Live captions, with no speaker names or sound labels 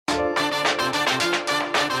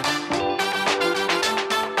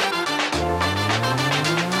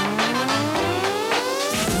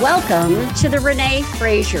Welcome to the Renee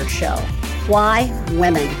Fraser Show. Why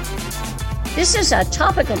Women? This is a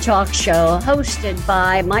topical talk show hosted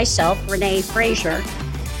by myself, Renee Fraser.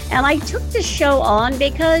 And I took this show on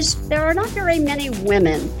because there are not very many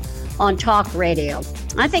women on talk radio.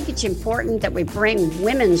 I think it's important that we bring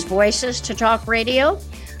women's voices to talk radio.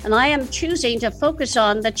 And I am choosing to focus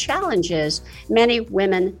on the challenges many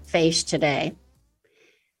women face today.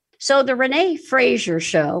 So the Renee Fraser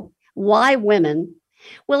Show, Why Women,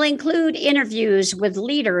 will include interviews with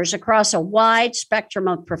leaders across a wide spectrum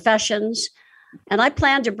of professions. And I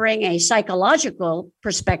plan to bring a psychological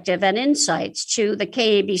perspective and insights to the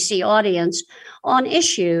KABC audience on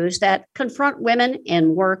issues that confront women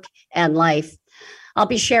in work and life. I'll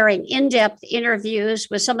be sharing in-depth interviews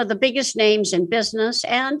with some of the biggest names in business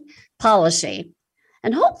and policy,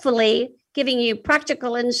 and hopefully giving you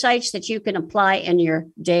practical insights that you can apply in your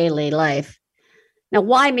daily life. Now,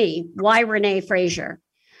 why me? Why Renee Fraser?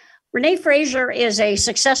 Renee Fraser is a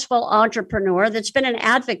successful entrepreneur that's been an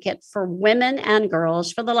advocate for women and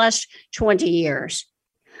girls for the last 20 years.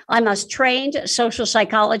 I'm a trained social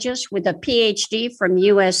psychologist with a PhD from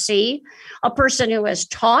USC, a person who has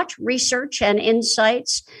taught research and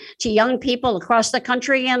insights to young people across the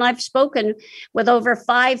country, and I've spoken with over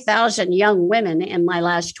 5,000 young women in my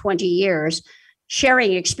last 20 years,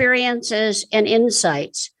 sharing experiences and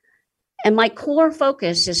insights. And my core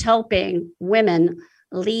focus is helping women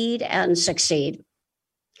lead and succeed.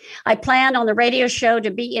 I plan on the radio show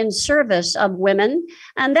to be in service of women,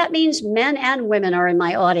 and that means men and women are in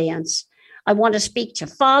my audience. I want to speak to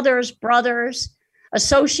fathers, brothers,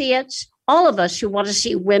 associates, all of us who want to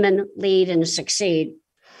see women lead and succeed.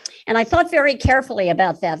 And I thought very carefully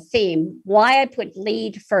about that theme, why I put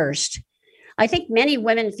lead first. I think many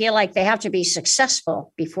women feel like they have to be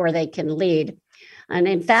successful before they can lead. And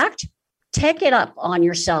in fact, take it up on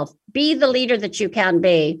yourself. Be the leader that you can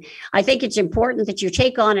be. I think it's important that you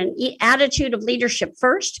take on an attitude of leadership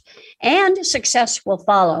first, and success will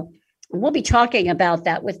follow. We'll be talking about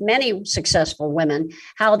that with many successful women,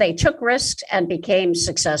 how they took risks and became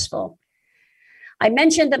successful. I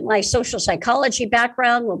mentioned that my social psychology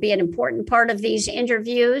background will be an important part of these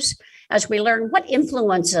interviews as we learn what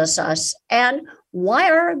influences us and why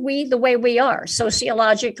are we the way we are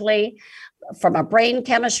sociologically, from our brain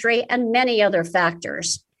chemistry, and many other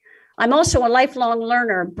factors. I'm also a lifelong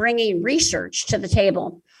learner, bringing research to the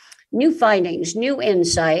table, new findings, new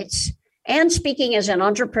insights, and speaking as an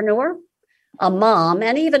entrepreneur, a mom,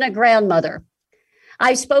 and even a grandmother.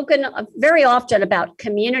 I've spoken very often about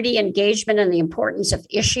community engagement and the importance of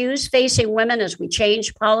issues facing women as we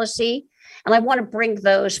change policy, and I want to bring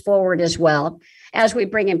those forward as well as we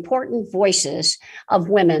bring important voices of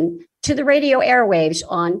women to the radio airwaves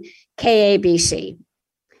on KABC.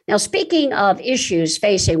 Now, speaking of issues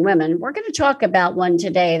facing women, we're going to talk about one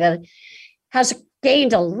today that has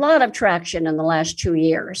gained a lot of traction in the last 2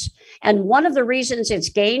 years. And one of the reasons it's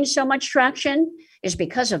gained so much traction is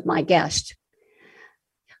because of my guest.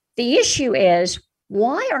 The issue is,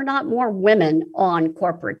 why are not more women on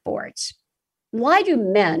corporate boards? Why do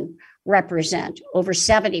men represent over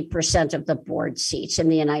 70% of the board seats in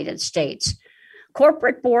the United States?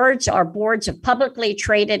 Corporate boards are boards of publicly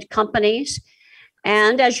traded companies.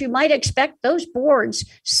 And as you might expect, those boards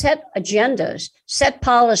set agendas, set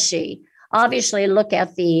policy, obviously look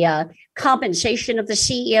at the compensation of the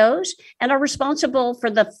CEOs, and are responsible for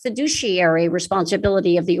the fiduciary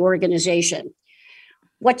responsibility of the organization.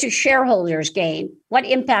 What do shareholders gain? What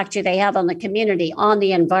impact do they have on the community, on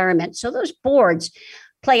the environment? So those boards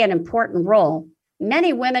play an important role.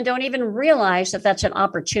 Many women don't even realize that that's an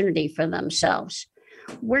opportunity for themselves.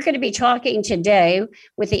 We're going to be talking today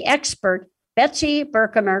with the expert, Betsy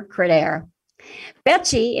Berkhemer-Credaire.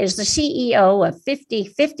 Betsy is the CEO of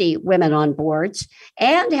 50/50 Women on Boards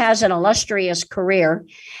and has an illustrious career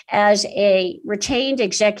as a retained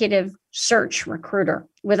executive search recruiter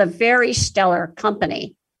with a very stellar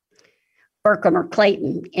company, Berkhemer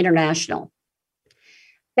Clayton International.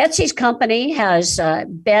 Betsy's company has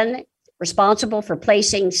been responsible for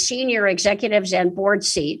placing senior executives and board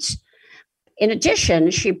seats. In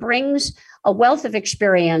addition, she brings a wealth of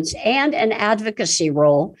experience and an advocacy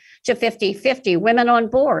role to 50/50 Women on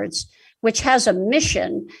Boards, which has a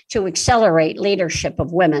mission to accelerate leadership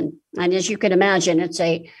of women. And as you can imagine, it's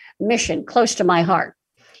a mission close to my heart.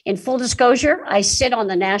 In full disclosure, I sit on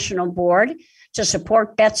the national board to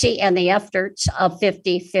support Betsy and the efforts of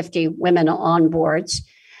 50/50 Women on Boards.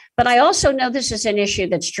 But I also know this is an issue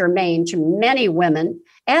that's germane to many women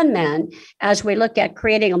and men as we look at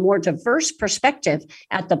creating a more diverse perspective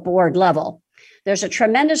at the board level. There's a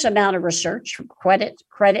tremendous amount of research from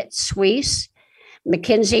Credit Suisse,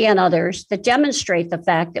 McKinsey and others, that demonstrate the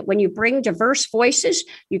fact that when you bring diverse voices,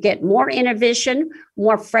 you get more innovation,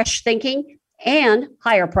 more fresh thinking, and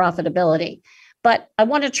higher profitability. But I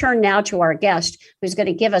want to turn now to our guest, who's going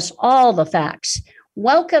to give us all the facts.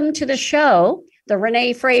 Welcome to the show, the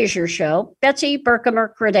Renee Fraser Show, Betsy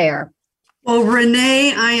Berkhemer-Credaire. Well,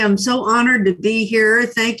 Renee, I am so honored to be here.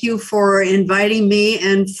 Thank you for inviting me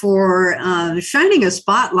and for shining a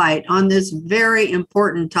spotlight on this very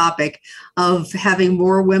important topic of having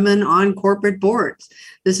more women on corporate boards.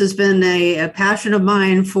 This has been a passion of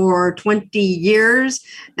mine for 20 years,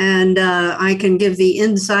 and I can give the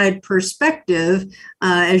inside perspective.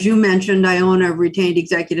 As you mentioned, I own a retained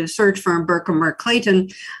executive search firm,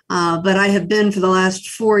 Berkhemer-Credaire, but I have been for the last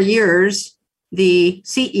 4 years the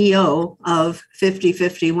CEO of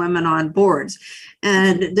 50/50 Women on Boards.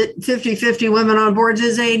 And the 50/50 Women on Boards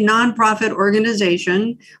is a nonprofit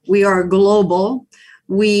organization. We are global.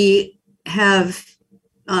 We have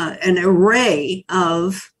an array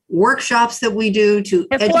of workshops that we do to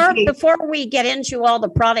educate. Before we get into all the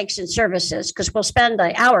products and services, because we'll spend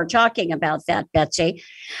an hour talking about that, Betsy,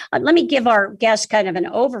 let me give our guests kind of an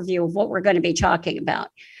overview of what we're going to be talking about.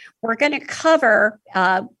 We're going to cover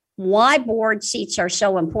why board seats are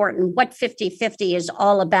so important, what 50/50 is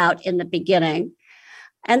all about in the beginning.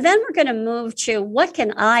 And then we're going to move to what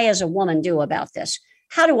can I as a woman do about this?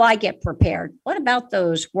 How do I get prepared? What about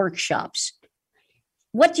those workshops?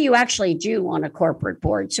 What do you actually do on a corporate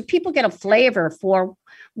board? So people get a flavor for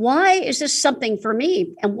why is this something for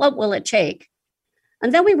me and what will it take?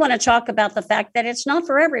 And then we want to talk about the fact that it's not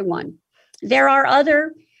for everyone. There are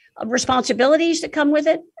other responsibilities that come with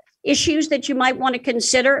it, issues that you might want to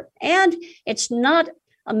consider, and it's not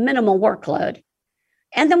a minimal workload.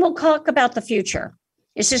 And then we'll talk about the future.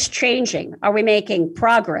 Is this changing? Are we making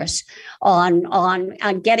progress on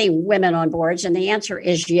getting women on boards? And the answer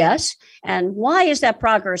is yes. And why is that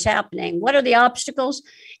progress happening? What are the obstacles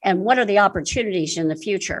and what are the opportunities in the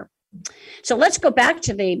future? So let's go back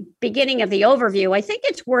to the beginning of the overview. I think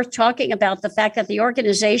it's worth talking about the fact that the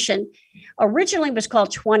organization originally was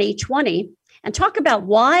called 2020, and talk about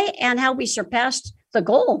why and how we surpassed the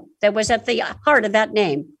goal that was at the heart of that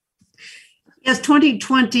name. Yes,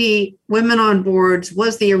 2020 Women on Boards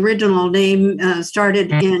was the original name,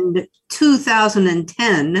 started in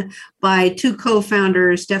 2010 by two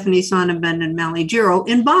co-founders, Stephanie Sonneman and Mally Giro,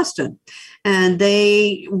 in Boston. And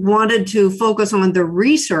they wanted to focus on the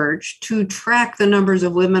research to track the numbers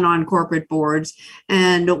of women on corporate boards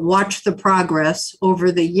and watch the progress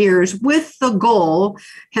over the years with the goal,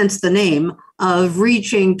 hence the name, of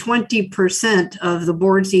reaching 20% of the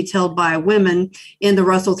board seats held by women in the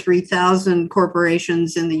Russell 3000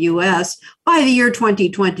 corporations in the U.S. by the year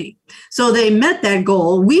 2020. So they met that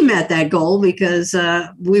goal. We met that goal because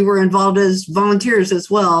we were involved as volunteers as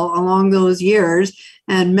well along those years,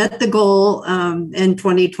 and met the goal in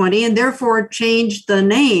 2020, and therefore changed the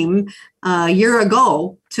name a year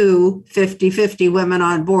ago to 50/50 Women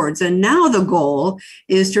on Boards. And now the goal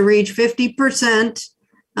is to reach 50%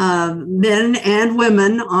 men and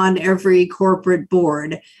women on every corporate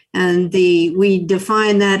board. And we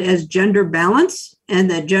define that as gender balance, and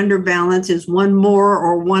that gender balance is one more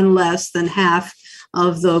or one less than half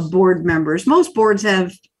of the board members. Most boards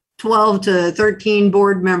have 12 to 13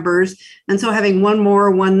 board members. And so having one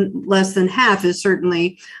more, one less than half is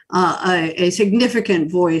certainly a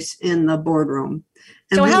significant voice in the boardroom.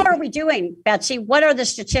 And so how are we doing, Betsy? What are the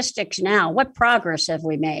statistics now? What progress have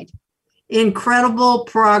we made? Incredible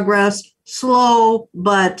progress, slow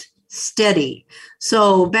but steady.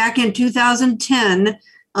 So back in 2010,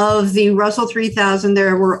 of the Russell 3000,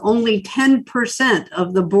 there were only 10%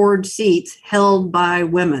 of the board seats held by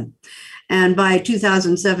women. And by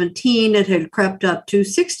 2017, it had crept up to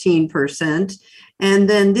 16%. And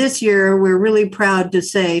then this year, we're really proud to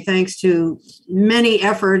say, thanks to many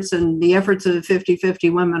efforts and the efforts of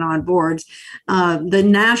 50/50 Women on Boards, the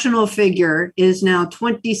national figure is now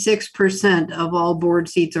 26% of all board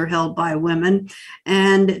seats are held by women.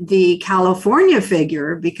 And the California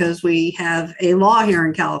figure, because we have a law here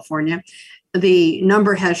in California, the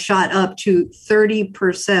number has shot up to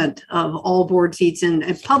 30% of all board seats in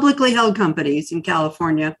publicly held companies in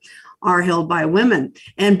California are held by women.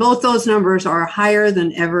 And both those numbers are higher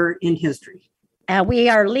than ever in history. We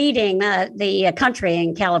are leading the country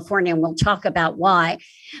in California, and we'll talk about why.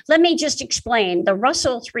 Let me just explain. The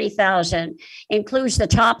Russell 3000 includes the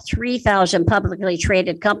top 3,000 publicly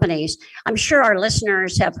traded companies. I'm sure our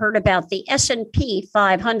listeners have heard about the S&P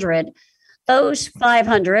 500, Those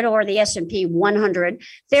 500 or the S&P 100,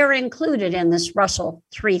 they're included in this Russell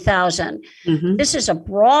 3000. Mm-hmm. This is a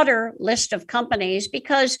broader list of companies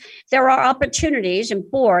because there are opportunities and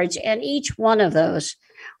boards in each one of those.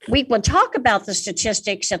 We will talk about the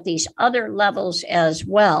statistics at these other levels as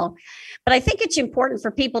well. But I think it's important for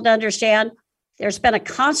people to understand there's been a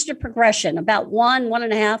constant progression, about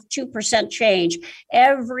 1.5%, 2% change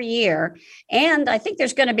every year. And I think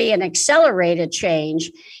there's going to be an accelerated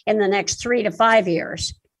change in the next 3 to 5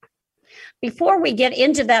 years. Before we get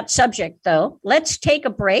into that subject, though, let's take a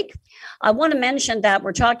break. I want to mention that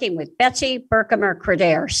we're talking with Betsy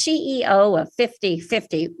Berkhemer-Credaire, CEO of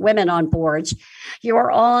 50/50 Women on Boards. You're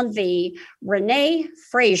on the Renee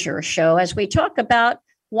Fraser show as we talk about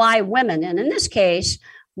why women, and in this case,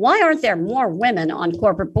 why aren't there more women on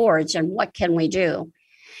corporate boards and what can we do?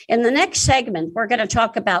 In the next segment, we're going to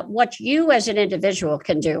talk about what you as an individual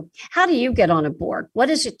can do. How do you get on a board? What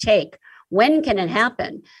does it take? When can it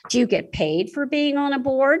happen? Do you get paid for being on a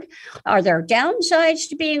board? Are there downsides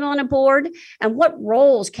to being on a board? And what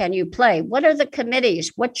roles can you play? What are the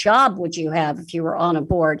committees? What job would you have if you were on a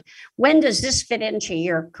board? When does this fit into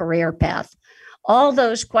your career path? All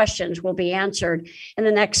those questions will be answered in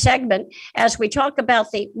the next segment as we talk about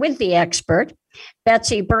with the expert,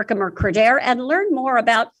 Betsy Berkhemer-Credaire, and learn more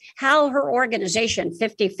about how her organization,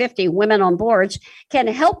 50/50 Women on Boards, can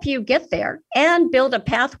help you get there and build a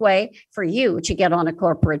pathway for you to get on a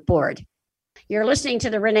corporate board. You're listening to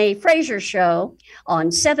the Renee Fraser Show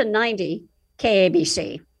on 790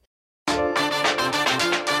 KABC.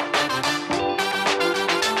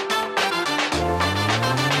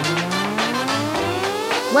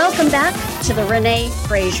 Welcome back to the Renee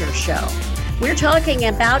Fraser Show. We're talking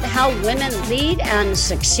about how women lead and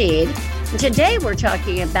succeed. And today we're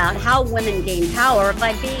talking about how women gain power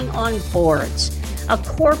by being on boards, a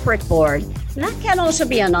corporate board. And that can also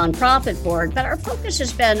be a nonprofit board, but our focus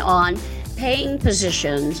has been on paying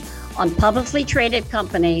positions on publicly traded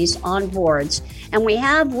companies on boards. And we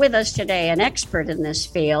have with us today an expert in this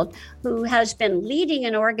field who has been leading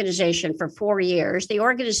an organization for 4 years. The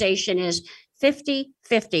organization is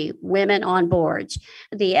 50/50 Women on Boards.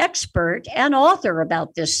 The expert and author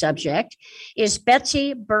about this subject is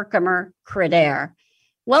Betsy Berkhemer-Credaire.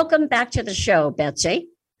 Welcome back to the show, Betsy.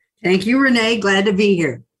 Thank you, Renee. Glad to be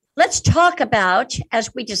here. Let's talk about,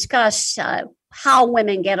 as we discuss how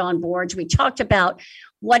women get on boards, we talked about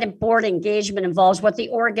what board engagement involves, what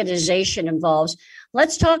the organization involves.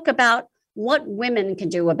 Let's talk about what women can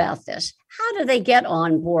do about this. How do they get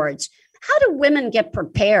on boards? How do women get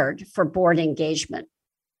prepared for board engagement?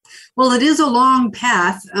 Well, it is a long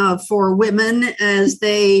path for women as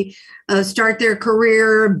they start their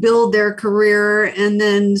career, build their career, and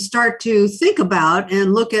then start to think about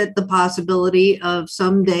and look at the possibility of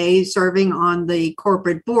someday serving on the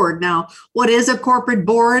corporate board. Now, what is a corporate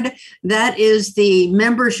board? That is the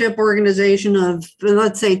membership organization of,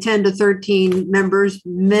 let's say, 10 to 13 members,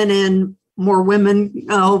 men and more women,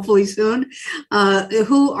 hopefully soon,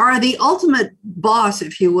 who are the ultimate boss,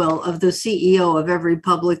 if you will, of the CEO of every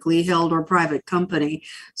publicly held or private company.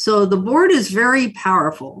 So the board is very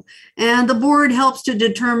powerful, and the board helps to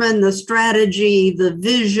determine the strategy, the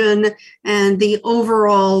vision, and the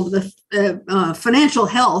overall financial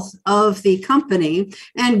health of the company,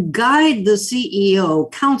 and guide the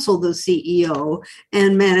CEO, counsel the CEO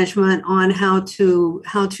and management on how to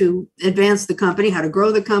advance the company, how to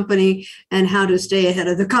grow the company, and how to stay ahead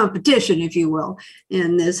of the competition, if you will,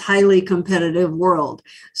 in this highly competitive world.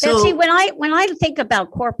 So, Betsy, when I think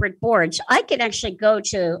about corporate boards, I can actually go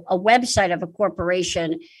to a website of a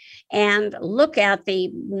corporation and look at the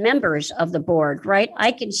members of the board, right?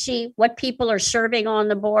 I can see what people are serving on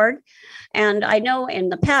the board. And I know in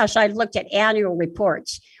the past, I've looked at annual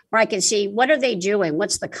reports where I can see what are they doing?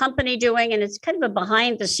 What's the company doing? And it's kind of a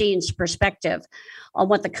behind the scenes perspective on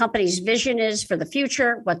what the company's vision is for the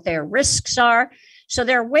future, what their risks are. So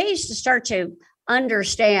there are ways to start to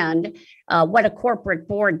understand what a corporate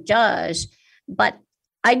board does. But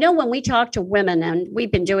I know when we talk to women, and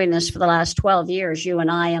we've been doing this for the last 12 years, you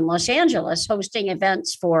and I in Los Angeles, hosting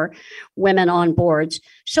events for women on boards,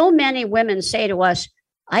 so many women say to us,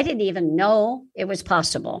 I didn't even know it was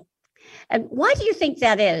possible. And why do you think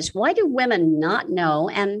that is? Why do women not know?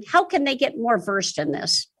 And how can they get more versed in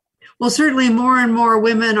this? Well, certainly more and more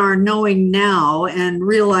women are knowing now and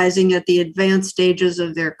realizing at the advanced stages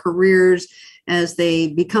of their careers as they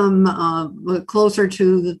become closer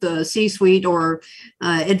to the C-suite or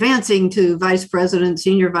advancing to vice president,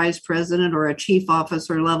 senior vice president, or a chief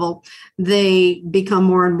officer level, they become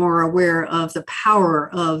more and more aware of the power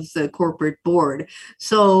of the corporate board.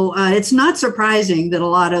 So it's not surprising that a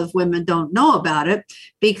lot of women don't know about it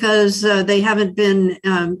because they haven't been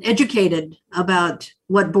educated about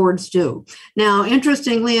what boards do. Now,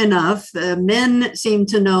 interestingly enough, men seem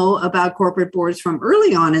to know about corporate boards from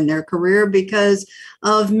early on in their career because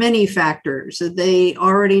of many factors. They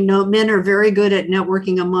already know, men are very good at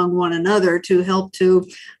networking among one another to help to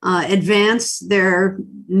advance their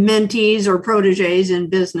mentees or proteges in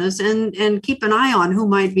business and keep an eye on who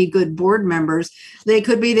might be good board members. They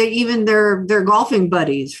could be even their golfing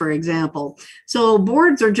buddies, for example. So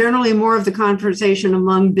boards are generally more of the conversation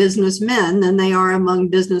among businessmen than they are among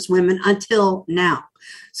business women until now.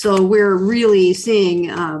 So we're really seeing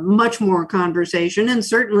much more conversation, and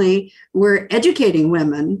certainly we're educating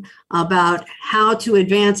women about how to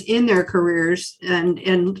advance in their careers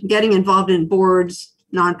and getting involved in boards,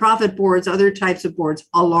 nonprofit boards, other types of boards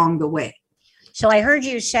along the way. So I heard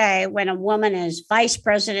you say when a woman is vice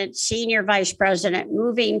president, senior vice president,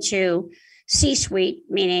 moving to C-suite,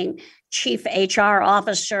 meaning chief HR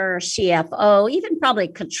officer, CFO, even probably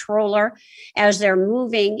controller, as they're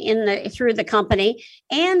moving through the company,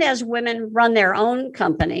 and as women run their own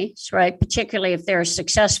companies, right? Particularly if they're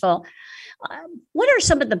successful. What are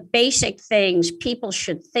some of the basic things people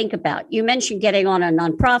should think about? You mentioned getting on a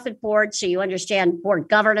nonprofit board, so you understand board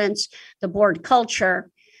governance, the board culture.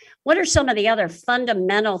 What are some of the other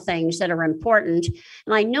fundamental things that are important?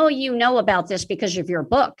 And I know you know about this because of your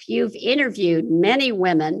book. You've interviewed many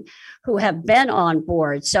women who have been on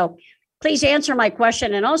board. So please answer my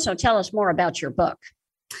question and also tell us more about your book.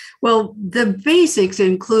 Well, the basics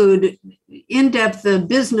include in-depth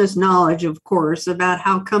business knowledge, of course, about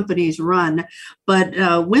how companies run. But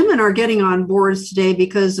women are getting on boards today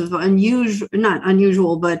because of not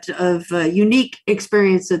unusual, but of unique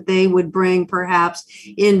experience that they would bring perhaps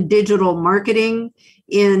in digital marketing,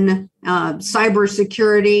 in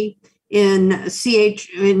cybersecurity,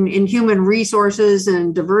 in human resources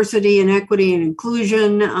and diversity and equity and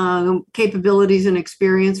inclusion capabilities and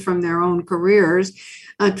experience from their own careers.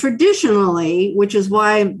 Traditionally, which is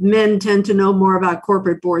why men tend to know more about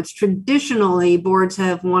corporate boards, traditionally boards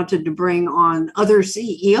have wanted to bring on other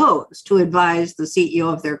CEOs to advise the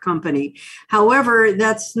CEO of their company. However,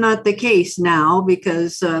 that's not the case now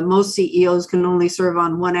because most CEOs can only serve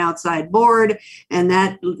on one outside board, and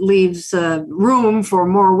that leaves room for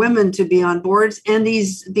more women to be on boards. And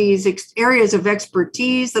these areas of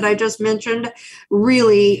expertise that I just mentioned,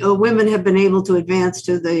 really women have been able to advance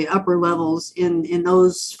to the upper levels in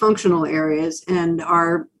those functional areas and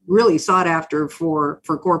are really sought after for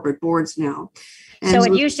corporate boards now. And so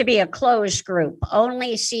it used to be a closed group,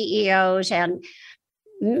 only CEOs and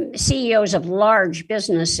CEOs of large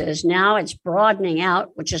businesses. Now it's broadening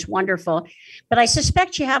out, which is wonderful. But I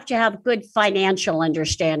suspect you have to have good financial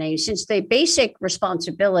understanding since the basic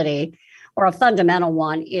responsibility or a fundamental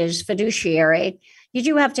one is fiduciary. You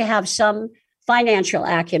do have to have some financial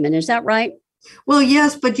acumen. Is that right? Well,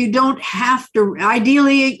 yes, but you don't have to.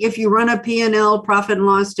 Ideally, if you run a P&L, profit and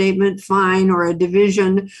loss statement, fine, or a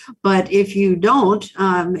division. But if you don't,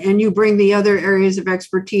 and you bring the other areas of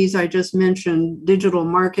expertise I just mentioned, digital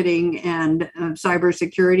marketing and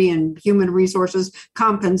cybersecurity and human resources,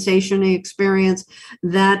 compensation experience,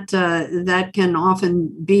 that can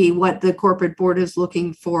often be what the corporate board is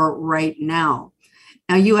looking for right now.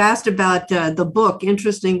 Now, you asked about the book,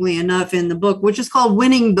 interestingly enough, in the book, which is called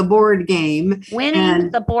Winning the Board Game.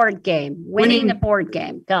 Winning the Board Game.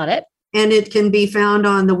 Got it. And it can be found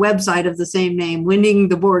on the website of the same name,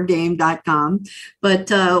 winningtheboardgame.com.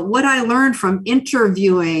 But what I learned from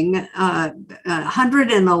interviewing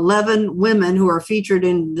 111 women who are featured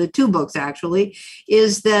in the two books, actually,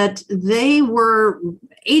 is that they were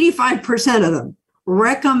 85% of them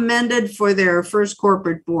recommended for their first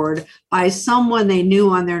corporate board by someone they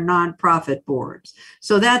knew on their nonprofit boards.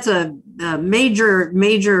 So that's a major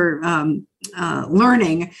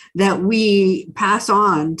learning that we pass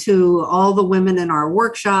on to all the women in our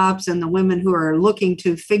workshops and the women who are looking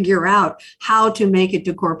to figure out how to make it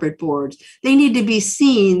to corporate boards. They need to be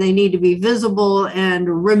seen, they need to be visible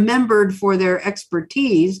and remembered for their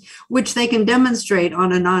expertise, which they can demonstrate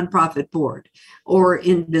on a nonprofit board or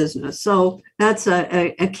in business. So that's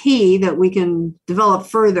a key that we can develop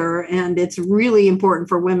further. And it's really important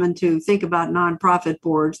for women to think about nonprofit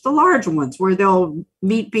boards, the large ones where they'll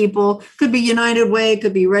meet people, could be United Way,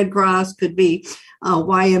 could be Red Cross, could be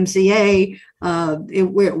YMCA,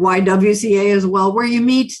 YWCA as well, where you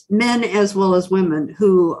meet men as well as women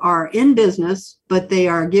who are in business, but they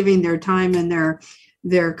are giving their time and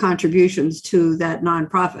their contributions to that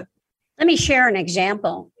nonprofit. Let me share an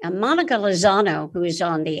example. Monica Lozano, who is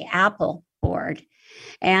on the Apple board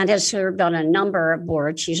and has served on a number of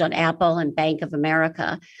boards. She's on Apple and Bank of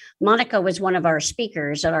America. Monica was one of our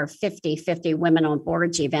speakers at our 50-50 Women on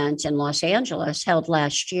Boards event in Los Angeles held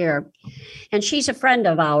last year. And she's a friend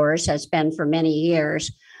of ours, has been for many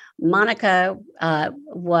years. Monica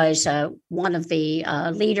was one of the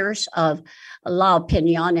leaders of La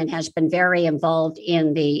Opinion and has been very involved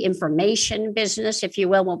in the information business, if you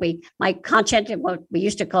will, my content, what we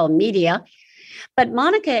used to call media. But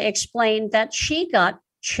Monica explained that she got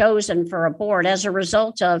chosen for a board as a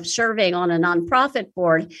result of serving on a nonprofit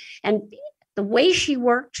board. And the way she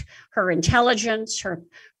worked, her intelligence, her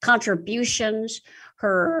contributions,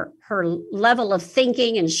 her level of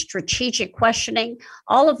thinking and strategic questioning,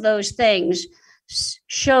 all of those things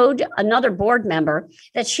showed another board member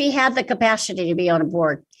that she had the capacity to be on a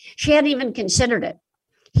board. She hadn't even considered it.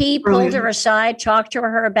 He pulled her aside, talked to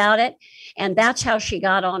her about it, and that's how she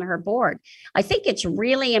got on her board. I think it's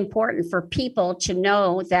really important for people to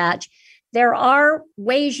know that there are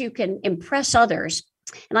ways you can impress others.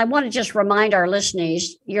 And I want to just remind our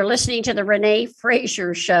listeners, you're listening to the Renee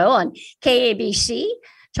Fraser Show on KABC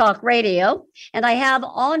Talk Radio. And I have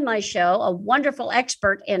on my show a wonderful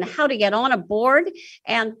expert in how to get on a board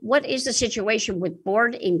and what is the situation with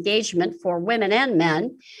board engagement for women and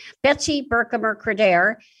men. Betsy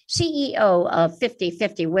Berkhemer-Credaire, CEO of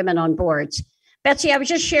 50-50 Women on Boards. Betsy, I was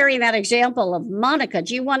just sharing that example of Monica.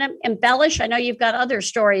 Do you want to embellish? I know you've got other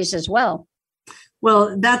stories as well.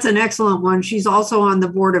 Well, that's an excellent one. She's also on the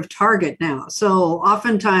board of Target now. So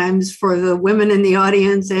oftentimes for the women in the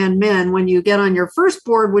audience and men, when you get on your first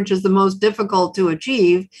board, which is the most difficult to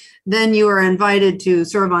achieve, then you are invited to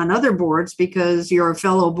serve on other boards because your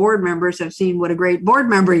fellow board members have seen what a great board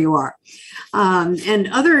member you are. And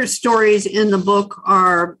other stories in the book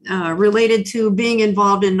are related to being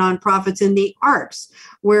involved in nonprofits in the arts,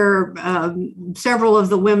 where several of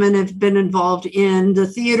the women have been involved in the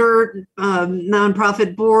theater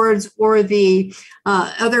nonprofit boards or the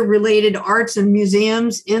other related arts and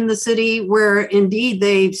museums in the city, where indeed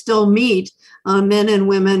they still meet men and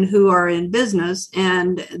women who are in business,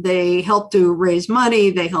 and they help to raise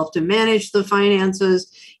money, they help to manage the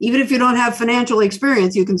finances. Even if you don't have financial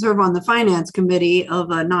experience, you can serve on the finance committee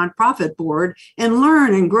of a nonprofit board and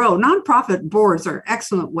learn and grow. Nonprofit boards are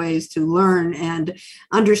excellent ways to learn and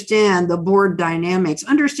understand the board dynamics,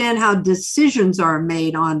 understand how decisions are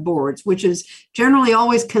made on boards, which is generally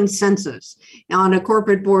always consensus. On a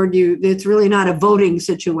corporate board, it's really not a voting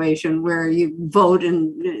situation where you vote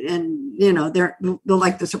and you know, they're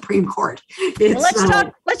like the Supreme Court.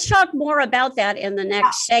 Well, let's talk more about that in the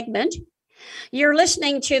next segment. You're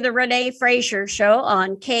listening to the Renee Fraser Show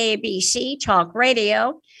on KABC Talk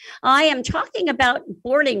Radio. I am talking about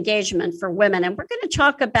board engagement for women, and we're going to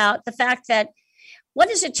talk about the fact that what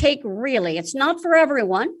does it take really? It's not for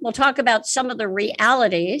everyone. We'll talk about some of the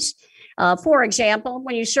realities. For example,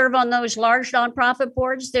 when you serve on those large nonprofit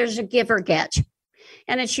boards, there's a give or get.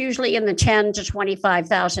 And it's usually in the $10,000 to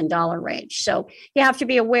 $25,000 range. So you have to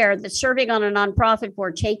be aware that serving on a nonprofit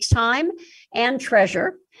board takes time and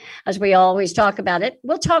treasure, as we always talk about it.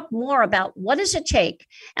 We'll talk more about what does it take.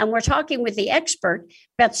 And we're talking with the expert,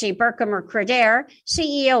 Betsy Berkhemer-Credaire,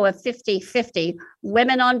 CEO of 50-50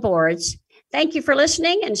 Women on Boards. Thank you for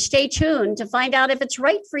listening, and stay tuned to find out if it's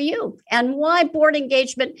right for you and why board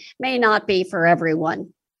engagement may not be for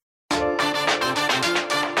everyone.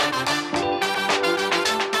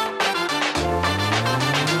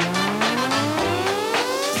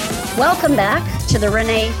 Welcome back to the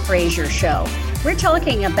Renee Fraser Show. We're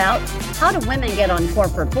talking about how do women get on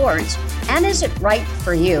corporate boards, and is it right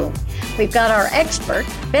for you? We've got our expert,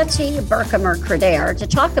 Betsy Berkhemer-Credaire, to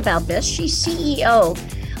talk about this. She's CEO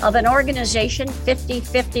of an organization,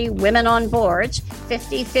 50-50 Women on Boards,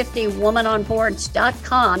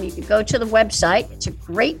 5050womenonboards.com. You can go to the website. It's a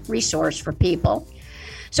great resource for people.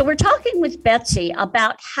 So we're talking with Betsy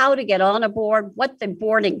about how to get on a board, what the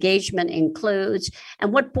board engagement includes,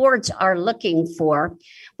 and what boards are looking for.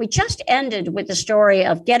 We just ended with the story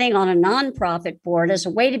of getting on a nonprofit board as a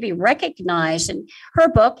way to be recognized. In her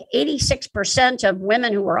book, 86% of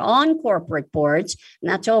women who are on corporate boards, and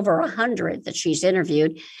that's over 100 that she's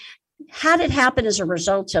interviewed, had it happen as a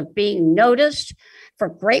result of being noticed for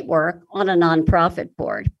great work on a nonprofit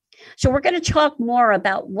board. So we're going to talk more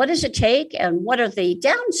about what does it take and what are the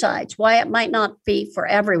downsides, why it might not be for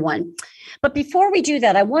everyone. But before we do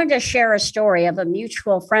that, I wanted to share a story of a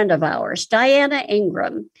mutual friend of ours, Diana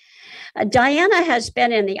Ingram. Diana has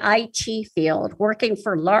been in the IT field working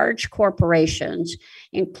for large corporations,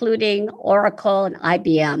 including Oracle and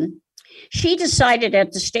IBM. She decided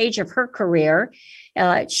at the stage of her career,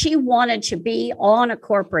 she wanted to be on a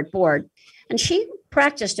corporate board. And she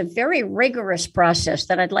practiced a very rigorous process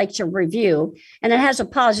that I'd like to review, and it has a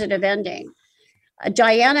positive ending.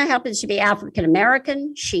 Diana happens to be African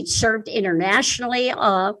American. She'd served internationally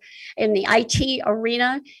in the IT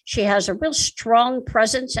arena. She has a real strong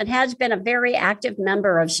presence and has been a very active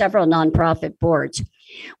member of several nonprofit boards.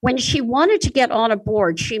 When she wanted to get on a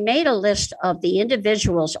board, she made a list of the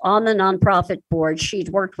individuals on the nonprofit board she'd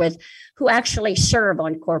worked with who actually serve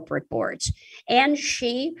on corporate boards. And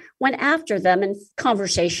she went after them in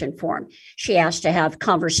conversation form. She asked to have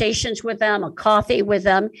conversations with them, a coffee with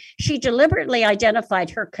them. She deliberately identified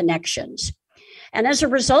her connections. And as a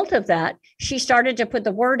result of that, she started to put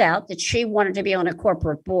the word out that she wanted to be on a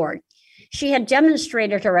corporate board. She had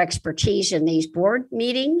demonstrated her expertise in these board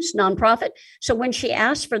meetings, nonprofit. So when she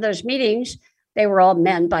asked for those meetings, they were all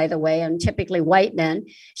men, by the way, and typically white men,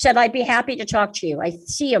 said, I'd be happy to talk to you. I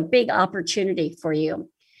see a big opportunity for you.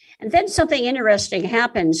 And then something interesting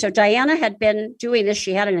happened. So Diana had been doing this.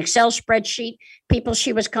 She had an Excel spreadsheet, people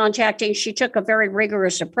she was contacting. She took a very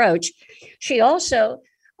rigorous approach. She also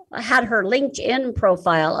had her LinkedIn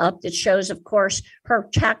profile up that shows, of course, her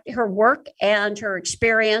work and her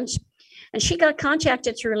experience. And she got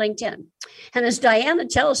contacted through LinkedIn. And as Diana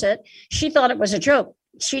tells it, she thought it was a joke.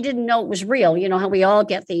 She didn't know it was real. You know how we all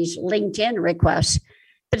get these LinkedIn requests.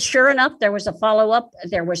 But sure enough, there was a follow-up.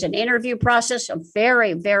 There was an interview process, a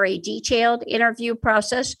very, very detailed interview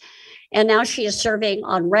process. And now she is serving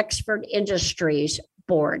on Rexford Industries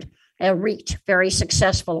board, a REIT, very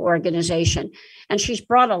successful organization. And she's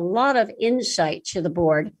brought a lot of insight to the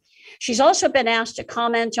board. She's also been asked to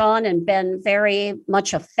comment on and been very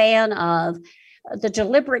much a fan of the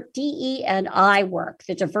deliberate DE&I work,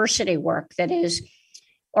 the diversity work that is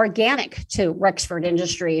organic to Rexford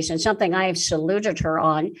Industries and something I've saluted her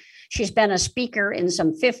on. She's been a speaker in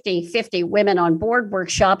some 50 women on board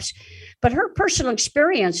workshops, but her personal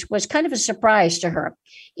experience was kind of a surprise to her,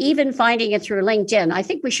 even finding it through LinkedIn. I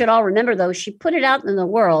think we should all remember, though, she put it out in the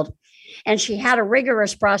world. And she had a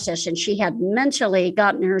rigorous process, and she had mentally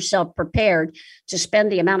gotten herself prepared to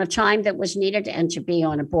spend the amount of time that was needed and to be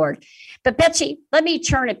on a board. But Betsy, let me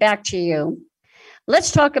turn it back to you.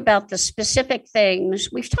 Let's talk about the specific things.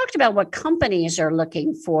 We've talked about what companies are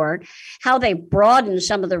looking for, how they broaden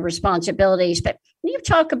some of the responsibilities, but can you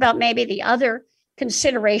talk about maybe the other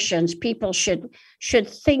considerations people should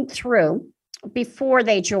think through before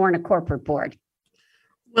they join a corporate board?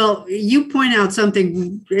 Well, you point out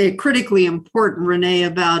something critically important, Renee,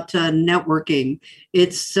 about networking.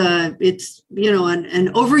 It's an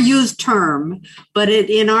overused term, but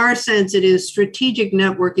in our sense, it is strategic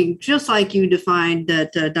networking, just like you defined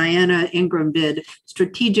that Diana Ingram did,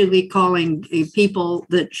 strategically calling people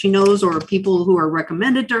that she knows or people who are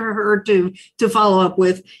recommended to her to follow up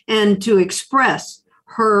with and to express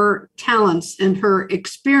her talents and her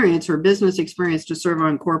experience, her business experience to serve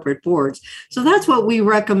on corporate boards. So that's what we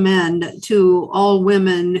recommend to all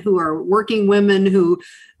women who are working women who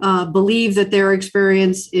believe that their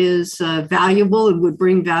experience is valuable and would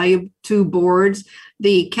bring value to boards.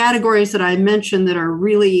 The categories that I mentioned that are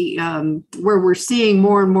really where we're seeing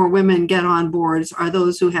more and more women get on boards are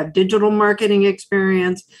those who have digital marketing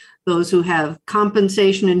experience, those who have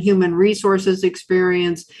compensation and human resources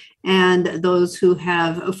experience, and those who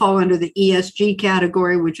fall under the ESG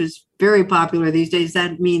category, which is very popular these days.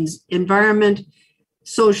 That means environment,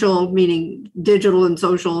 social, meaning digital and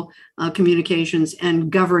social communications,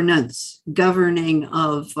 and governance, governing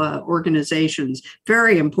of organizations,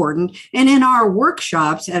 very important. And in our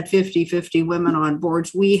workshops at 50/50 Women on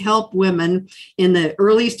Boards, we help women in the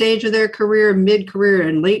early stage of their career, mid-career,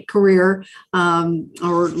 and late career,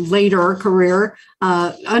 or later career,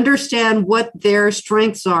 understand what their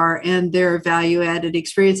strengths are and their value-added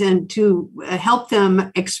experience, and to help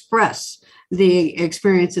them express the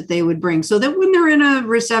experience that they would bring, so that when they're in a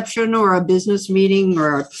reception or a business meeting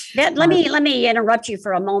or let me interrupt you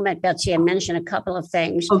for a moment, Betsy, and mention a couple of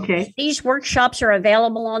things. Okay. These workshops are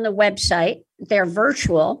available on the website. They're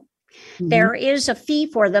virtual. Mm-hmm. There is a fee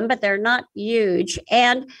for them, but they're not huge.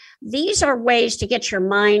 And these are ways to get your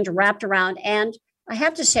mind wrapped around. And I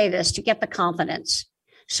have to say this, to get the confidence.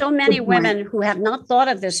 So many women who have not thought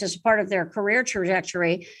of this as part of their career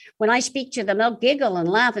trajectory, when I speak to them, they'll giggle and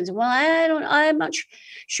laugh and say, well, I'm not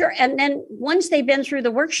sure. And then once they've been through the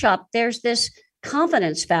workshop, there's this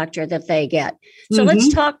confidence factor that they get. So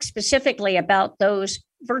let's talk specifically about those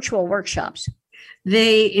virtual workshops.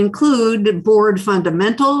 They include board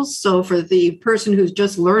fundamentals. So for the person who's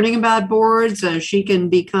just learning about boards, she can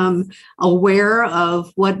become aware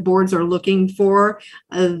of what boards are looking for.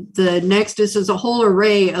 The next is a whole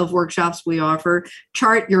array of workshops we offer.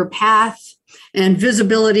 Chart your path and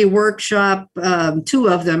visibility workshop, two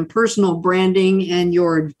of them, personal branding and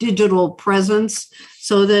your digital presence,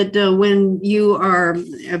 so that when you are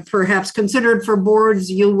perhaps considered for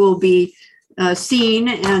boards, you will be seen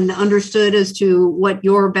and understood as to what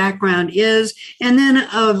your background is. And then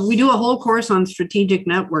we do a whole course on strategic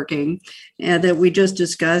networking that we just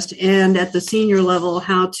discussed, and at the senior level,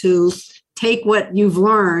 how to take what you've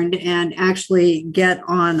learned and actually get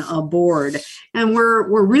on a board. And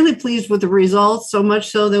we're really pleased with the results, so much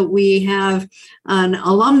so that we have an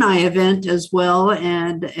alumni event as well,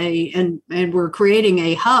 and we're creating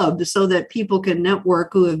a hub so that people can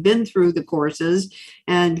network who have been through the courses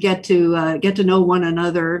and get to know one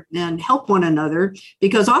another and help one another.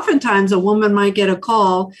 Because oftentimes a woman might get a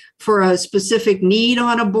call for a specific need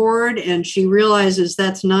on a board, and she realizes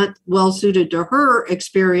that's not well suited to her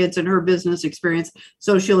experience and her business experience.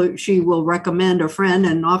 So she will recommend a friend,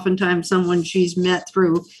 and oftentimes someone she's met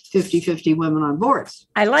through 50/50 Women on Boards.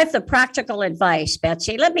 I like the practical advice,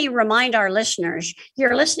 Betsy. Let me remind our listeners,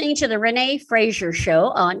 you're listening to the Renee Fraser Show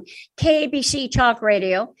on KABC Talk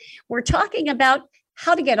Radio. We're talking about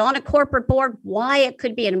how to get on a corporate board, why it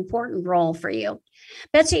could be an important role for you.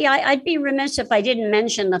 Betsy, I'd be remiss if I didn't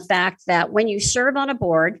mention the fact that when you serve on a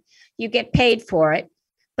board, you get paid for it,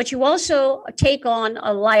 but you also take on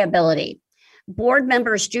a liability. Board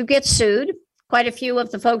members do get sued. Quite a few of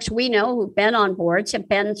the folks we know who've been on boards have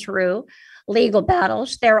been through legal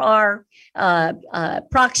battles. There are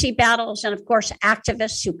proxy battles and, of course,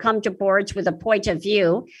 activists who come to boards with a point of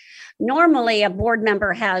view. Normally, a board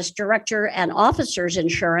member has director and officers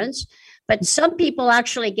insurance, but some people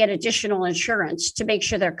actually get additional insurance to make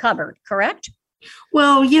sure they're covered, correct?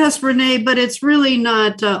 Well, yes, Renee, but it's really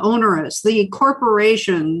not onerous. The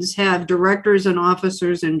corporations have directors and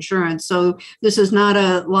officers insurance, so this is not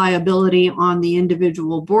a liability on the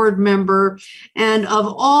individual board member. And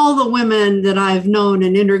of all the women that I've known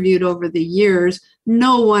and interviewed over the years,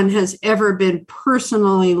 no one has ever been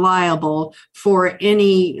personally liable for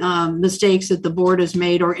any mistakes that the board has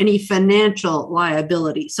made or any financial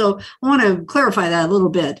liability. So I want to clarify that a little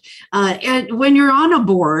bit. And when you're on a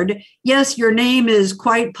board, yes, your name is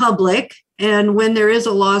quite public. And when there is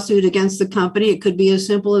a lawsuit against the company, it could be as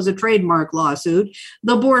simple as a trademark lawsuit.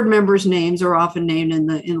 The board members' names are often named in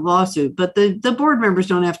the lawsuit, but the board members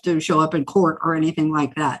don't have to show up in court or anything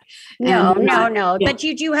like that. No. Yeah. But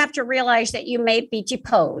you do have to realize that you may be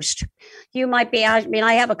deposed. You might be,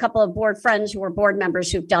 I have a couple of board friends who are board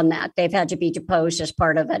members who've done that. They've had to be deposed as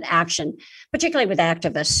part of an action, particularly with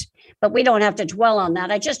activists. But we don't have to dwell on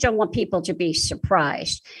that. I just don't want people to be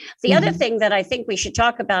surprised. The other thing that I think we should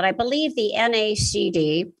talk about, I believe the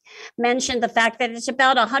NACD mentioned the fact that it's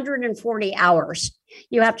about 140 hours.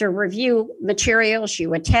 You have to review materials,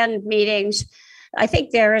 you attend meetings. I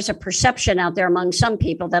think there is a perception out there among some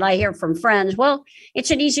people that I hear from friends, well,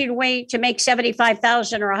 it's an easy way to make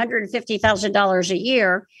 $75,000 or $150,000 a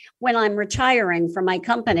year when I'm retiring from my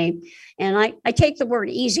company. And I take the word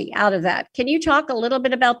easy out of that. Can you talk a little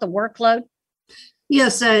bit about the workload?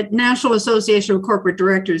 Yes, National Association of Corporate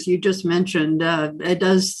Directors, you just mentioned, it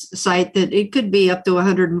does cite that it could be up to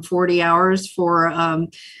 140 hours for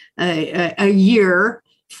a year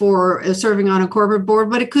for serving on a corporate board,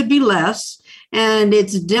 but it could be less. And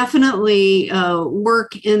it's definitely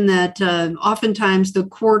work in that oftentimes the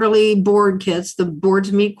quarterly board kits, the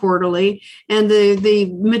boards meet quarterly, and the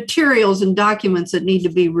materials and documents that need to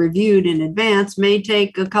be reviewed in advance may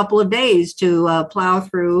take a couple of days to plow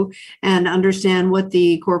through and understand what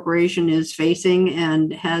the corporation is facing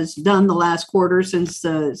and has done the last quarter since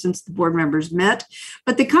the board members met.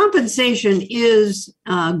 But the compensation is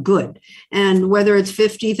good. And whether it's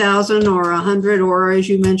 50,000 or 100, or as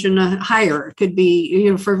you mentioned, higher, could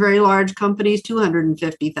be, for very large companies,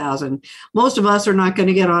 250,000. Most of us are not going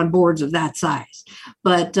to get on boards of that size,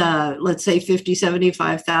 but let's say 50,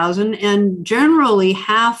 75,000. And generally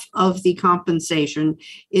half of the compensation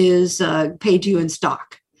is paid to you in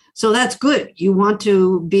stock. So that's good. You want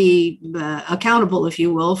to be accountable, if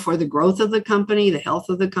you will, for the growth of the company, the health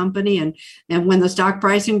of the company. And when the stock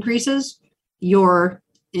price increases, your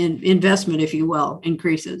investment, if you will,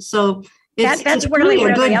 increases. So That's really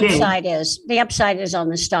where the upside is. The upside is on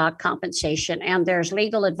the stock compensation, and there's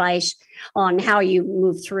legal advice on how you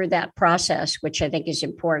move through that process, which I think is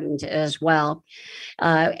important as well.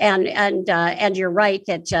 And you're right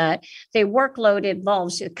that the workload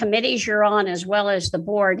involves the committees you're on as well as the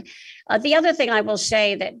board. The other thing I will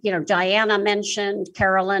say that, Diana mentioned,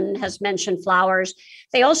 Carolyn has mentioned flowers.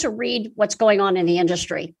 They also read what's going on in the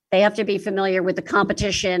industry. They have to be familiar with the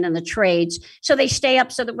competition and the trades. So they stay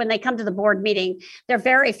up so that when they come to the board meeting, they're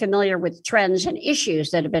very familiar with trends and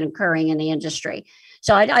issues that have been occurring in the industry.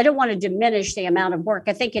 So I don't want to diminish the amount of work.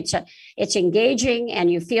 I think it's engaging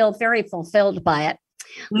and you feel very fulfilled by it.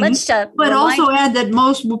 Mm-hmm. But also add that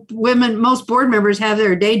most board members have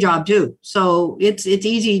their day job too. So it's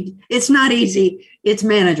easy. It's not easy. It's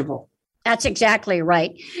manageable. That's exactly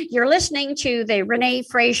right. You're listening to the Renee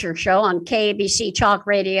Fraser Show on KABC Talk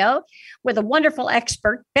Radio with a wonderful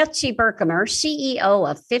expert, Betsy Berkhemer, CEO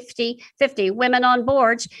of 50/50 Women on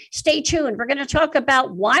Boards. Stay tuned. We're going to talk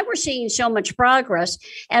about why we're seeing so much progress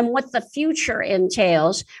and what the future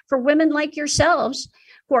entails for women like yourselves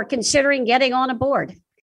who are considering getting on a board.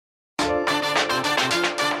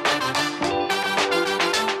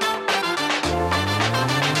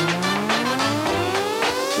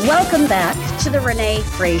 Welcome back to the Renee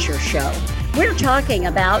Fraser Show. We're talking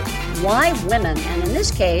about why women, and in this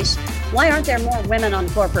case, why aren't there more women on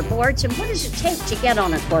corporate boards, and what does it take to get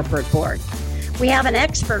on a corporate board? We have an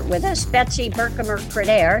expert with us, Betsy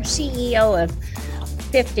Berkhemer-Credaire, CEO of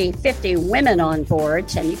 50/50 Women on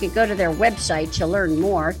Boards, and you can go to their website to learn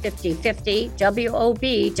more,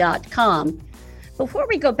 5050wob.com. Before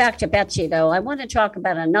we go back to Betsy, though, I want to talk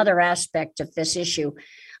about another aspect of this issue.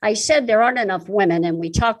 I said there aren't enough women, and we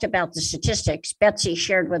talked about the statistics. Betsy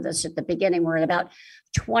shared with us at the beginning, we're at about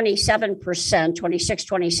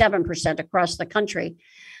 27% across the country.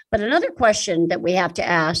 But another question that we have to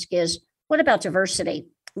ask is, what about diversity?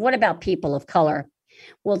 What about people of color?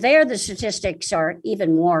 Well, there the statistics are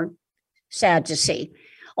even more sad to see.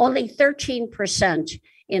 Only 13%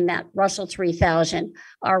 in that Russell 3000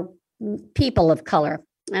 are people of color.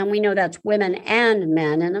 And we know that's women and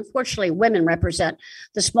men. And unfortunately, women represent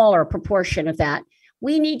the smaller proportion of that.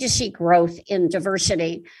 We need to see growth in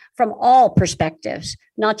diversity from all perspectives,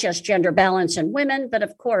 not just gender balance in women, but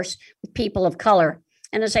of course, with people of color.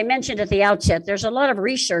 And as I mentioned at the outset, there's a lot of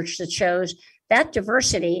research that shows that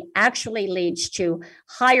diversity actually leads to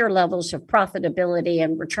higher levels of profitability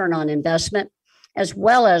and return on investment, as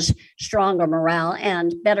well as stronger morale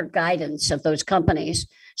and better guidance of those companies.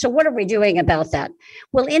 So what are we doing about that?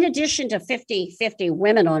 Well, in addition to 50/50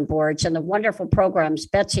 Women on Boards and the wonderful programs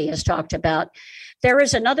Betsy has talked about, there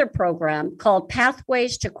is another program called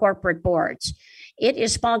Pathways to Corporate Boards. It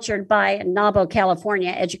is sponsored by NABO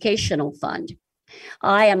California Educational Fund.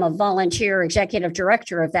 I am a volunteer executive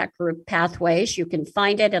director of that group, Pathways. You can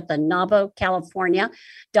find it at the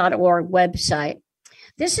nabocalifornia.org website.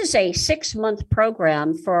 This is a 6-month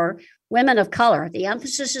program for women of color. The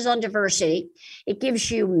emphasis is on diversity. It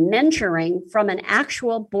gives you mentoring from an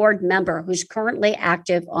actual board member who's currently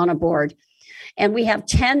active on a board. And we have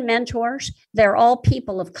 10 mentors. They're all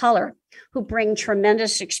people of color who bring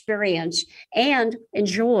tremendous experience and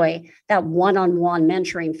enjoy that one-on-one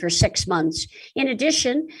mentoring for 6 months. In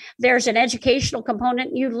addition, there's an educational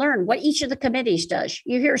component. You learn what each of the committees does.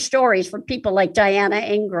 You hear stories from people like Diana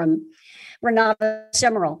Ingram, Renata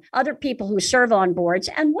Simmerl, other people who serve on boards,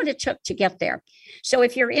 and what it took to get there. So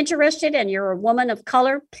if you're interested and you're a woman of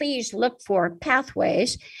color, please look for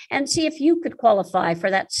Pathways and see if you could qualify for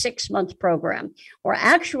that 6-month program. We're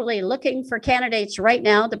actually looking for candidates right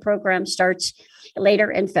now. The program starts later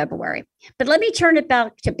in February. But let me turn it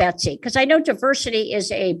back to Betsy, because I know diversity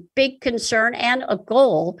is a big concern and a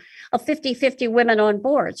goal of 50/50 Women on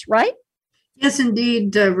Boards, right? Yes,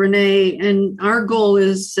 indeed, Renee. And our goal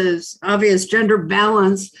is obvious gender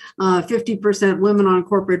balance, 50% women on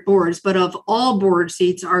corporate boards. But of all board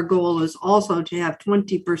seats, our goal is also to have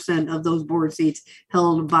 20% of those board seats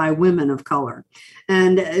held by women of color.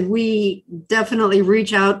 And we definitely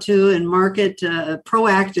reach out to and market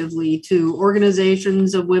proactively to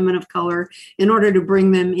organizations of women of color in order to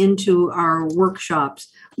bring them into our workshops,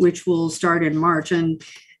 which will start in March. And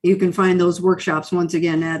you can find those workshops once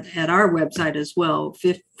again at our website as well,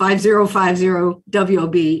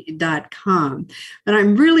 5050wob.com. And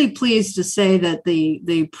I'm really pleased to say that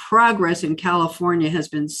the progress in California has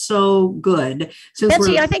been so good.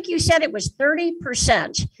 Betsy, I think you said it was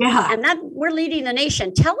 30%. Yeah. And that we're leading the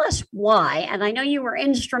nation. Tell us why. And I know you were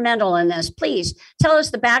instrumental in this. Please tell us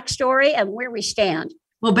the backstory and where we stand.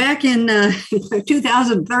 Well, back in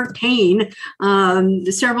 2013,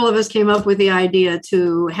 several of us came up with the idea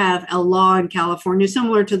to have a law in California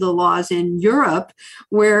similar to the laws in Europe,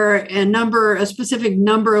 where a specific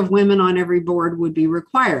number of women on every board would be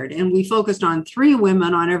required. And we focused on 3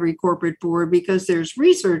 women on every corporate board because there's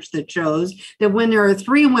research that shows that when there are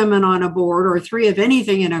 3 women on a board or 3 of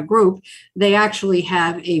anything in a group, they actually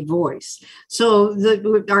have a voice. So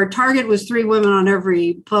our target was 3 women on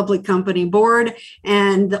every public company board,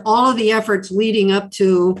 and all of the efforts leading up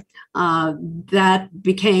to that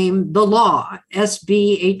became the law,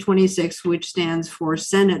 SB 826, which stands for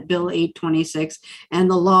Senate Bill 826. And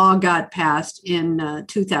the law got passed in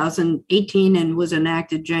 2018 and was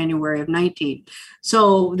enacted January of 19.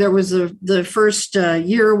 So there was the first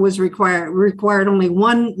year was required only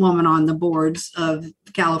 1 woman on the boards of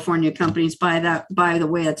California companies. By the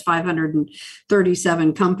way, it's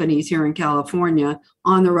 537 companies here in California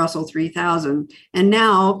on the Russell 3000. And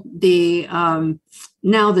now the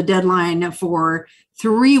deadline for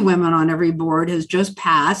 3 women on every board has just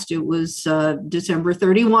passed. It was December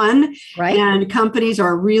 31, right? And companies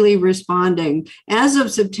are really responding. As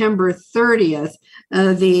of September 30th,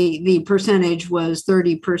 the percentage was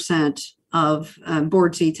 30% of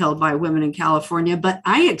board seats held by women in California. But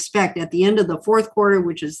I expect at the end of the 4th quarter,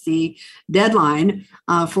 which is the deadline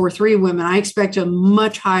for 3 women, I expect a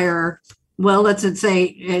much higher, well, let's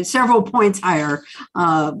say several points higher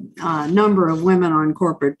number of women on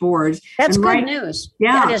corporate boards. That's good news.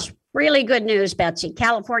 Yeah. That is really good news, Betsy.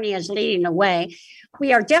 California is leading the way.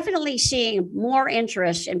 We are definitely seeing more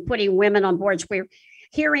interest in putting women on boards. We're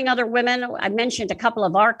hearing other women. I mentioned a couple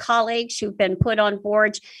of our colleagues who've been put on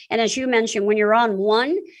boards. And as you mentioned, when you're on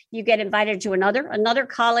one, you get invited to another. Another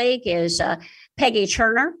colleague is Peggy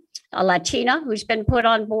Turner, a Latina who's been put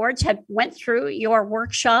on boards, went through your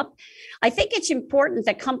workshop. I think it's important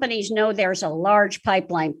that companies know there's a large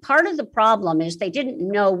pipeline. Part of the problem is they didn't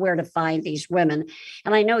know where to find these women.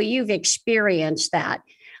 And I know you've experienced that.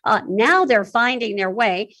 Now they're finding their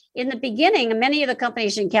way. In the beginning, many of the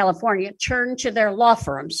companies in California turned to their law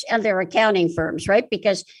firms and their accounting firms, right?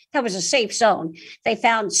 Because that was a safe zone. They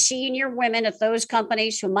found senior women at those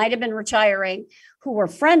companies who might have been retiring, who were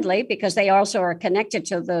friendly because they also are connected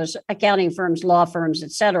to those accounting firms, law firms,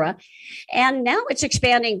 et cetera. And now it's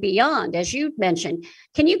expanding beyond, as you mentioned.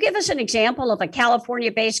 Can you give us an example of a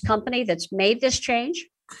California-based company that's made this change?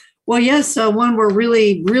 Well, yes, one we're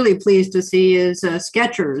really, really pleased to see is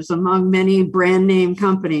Skechers among many brand name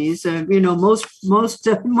companies. Most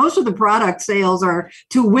of the product sales are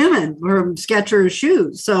to women or Skechers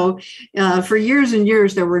shoes. So for years and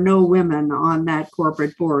years, there were no women on that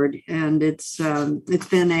corporate board. And it's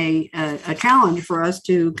been a challenge for us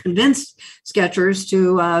to convince Skechers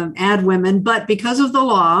to add women. But because of the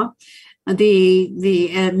law,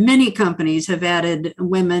 many companies have added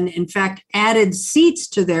women, in fact, added seats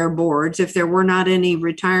to their boards if there were not any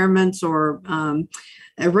retirements or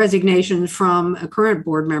resignations from a current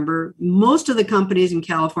board member. Most of the companies in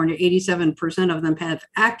California, 87% of them, have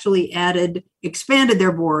actually expanded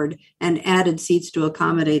their board and added seats to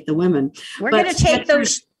accommodate the women. We're going to take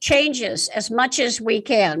those changes as much as we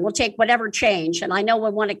can. We'll take whatever change. And I know we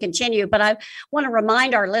want to continue, but I want to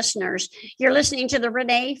remind our listeners, you're listening to the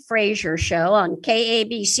Renee Fraser Show on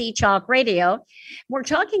KABC Talk Radio. We're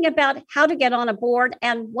talking about how to get on a board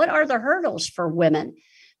and what are the hurdles for women.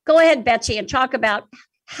 Go ahead, Betsy, and talk about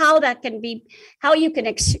how you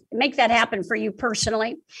can make that happen for you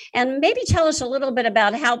personally. And maybe tell us a little bit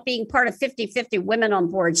about how being part of 50-50 Women on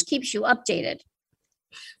Boards keeps you updated.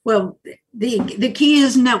 Well, the key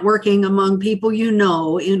is networking among people you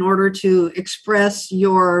know in order to express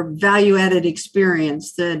your value-added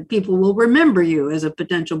experience that people will remember you as a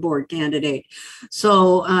potential board candidate.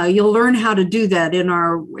 So you'll learn how to do that in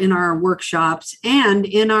our workshops and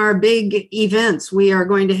in our big events. We are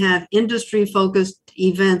going to have industry-focused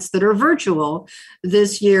events that are virtual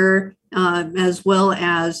this year, as well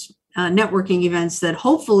as networking events that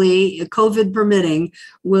hopefully, COVID permitting,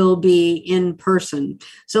 will be in person.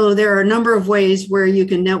 So there are a number of ways where you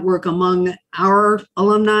can network among our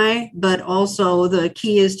alumni, but also the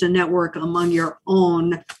key is to network among your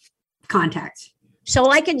own contacts. So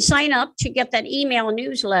I can sign up to get that email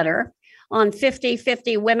newsletter on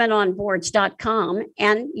 5050womenonboards.com,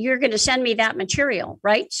 and you're going to send me that material,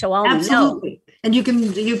 right? So I'll Absolutely. know. And you can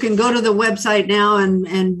go to the website now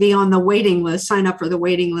and be on the waiting list, sign up for the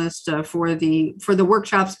waiting list for the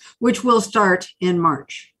workshops, which will start in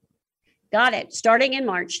March. Got it. Starting in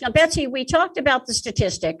March. Now, Betsy, we talked about the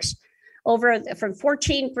statistics from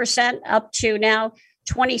 14% up to now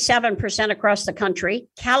 27% across the country.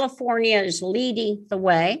 California is leading the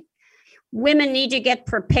way. Women need to get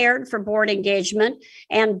prepared for board engagement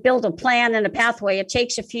and build a plan and a pathway. It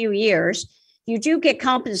takes a few years. You do get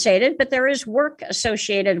compensated, but there is work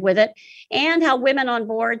associated with it. And how women on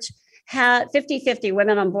boards have 50-50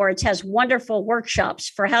 women on boards has wonderful workshops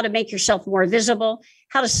for how to make yourself more visible,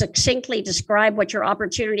 how to succinctly describe what your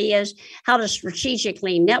opportunity is, how to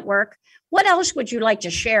strategically network. What else would you like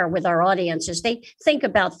to share with our audience as they think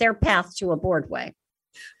about their path to a board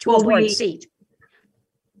seat?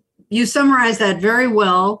 You summarized that very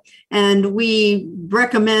well, and we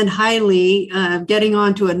recommend highly getting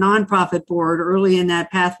onto a nonprofit board early in that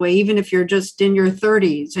pathway, even if you're just in your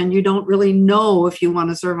 30s and you don't really know if you want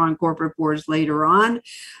to serve on corporate boards later on.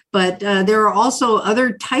 But there are also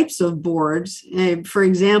other types of boards, for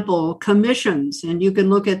example, commissions, and you can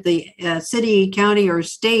look at the city, county, or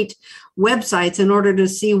state websites in order to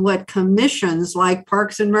see what commissions like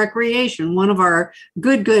Parks and Recreation. One of our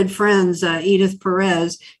good friends, Edith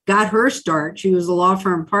Perez, got her start. She was a law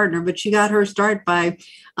firm partner, but she got her start by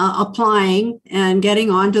applying and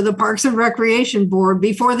getting onto the Parks and Recreation Board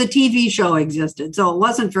before the TV show existed. So it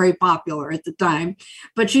wasn't very popular at the time,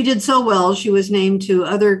 but she did so well. She was named to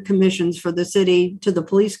other commissions for the city, to the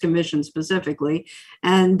police commission specifically,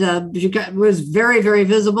 and was very, very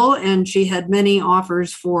visible, and she had many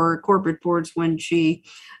offers for corporate boards when she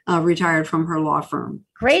retired from her law firm.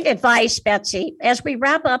 Great advice, Betsy. As we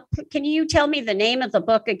wrap up, can you tell me the name of the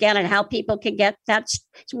book again and how people can get that?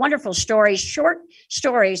 It's wonderful stories, short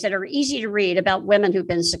stories that are easy to read about women who've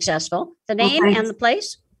been successful. The name and the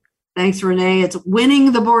place? Thanks, Renee. It's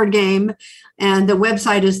Winning the Board Game, and the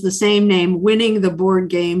website is the same name,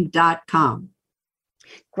 winningtheboardgame.com.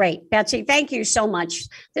 Great. Betsy, thank you so much.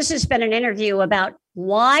 This has been an interview about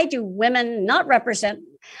why do women not represent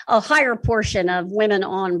a higher portion of women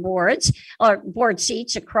on boards or board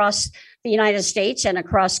seats across the United States and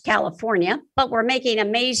across California, but we're making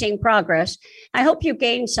amazing progress. I hope you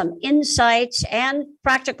gained some insights and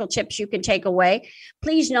practical tips you can take away.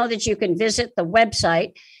 Please know that you can visit the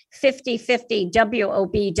website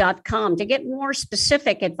 5050wob.com to get more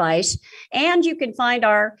specific advice. And you can find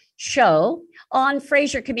our show on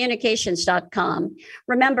FraserCommunications.com.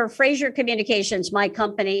 Remember, Fraser Communications, my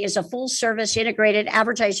company, is a full-service integrated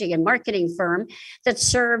advertising and marketing firm that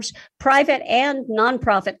serves private and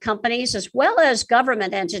nonprofit companies, as well as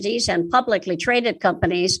government entities and publicly traded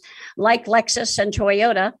companies like Lexus and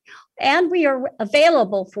Toyota. And we are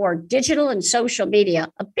available for digital and social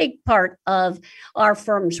media, a big part of our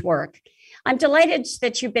firm's work. I'm delighted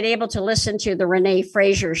that you've been able to listen to the Renee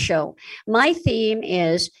Fraser Show. My theme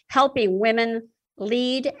is helping women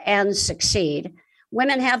lead and succeed.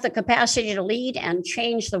 Women have the capacity to lead and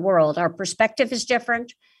change the world. Our perspective is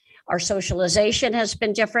different. Our socialization has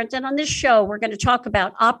been different. And on this show, we're going to talk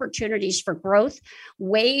about opportunities for growth,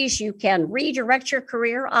 ways you can redirect your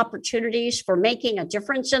career, opportunities for making a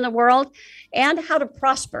difference in the world, and how to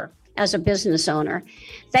prosper as a business owner.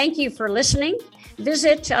 Thank you for listening.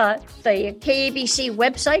 Visit the KABC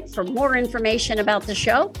website for more information about the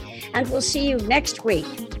show, and we'll see you next week.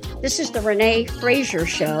 This is the Renee Fraser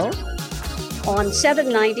Show on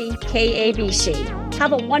 790 KABC.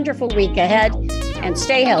 Have a wonderful week ahead and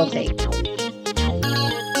stay healthy.